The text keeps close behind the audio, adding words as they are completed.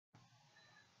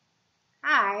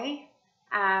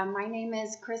Hi, my name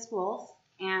is Chris Wolf,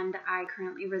 and I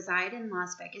currently reside in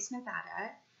Las Vegas,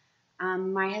 Nevada.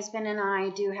 My husband and I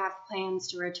do have plans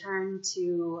to return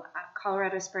to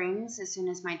Colorado Springs as soon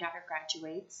as my daughter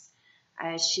graduates.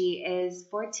 She is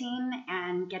 14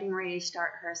 and getting ready to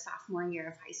start her sophomore year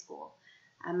of high school.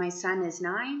 My son is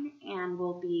 9 and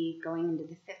will be going into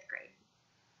the 5th grade.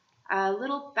 A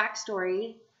little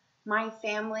backstory. My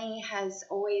family has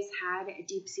always had a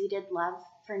deep-seated love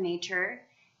for nature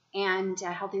and a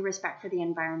healthy respect for the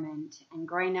environment. And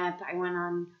growing up, I went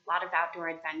on a lot of outdoor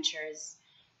adventures.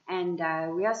 And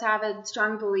we also have a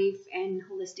strong belief in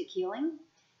holistic healing.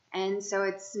 And so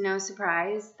it's no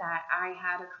surprise that I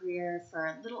had a career for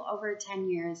a little over 10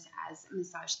 years as a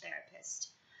massage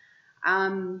therapist.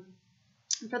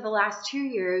 For the last 2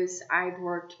 years, I've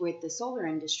worked with the solar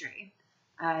industry,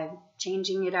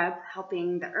 changing it up,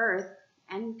 helping the earth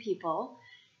and people.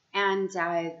 And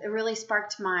it really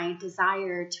sparked my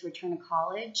desire to return to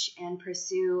college and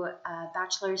pursue a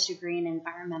bachelor's degree in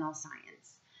environmental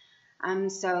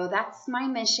science. So that's my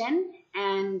mission,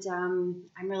 and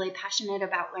I'm really passionate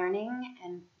about learning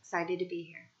and excited to be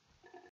here.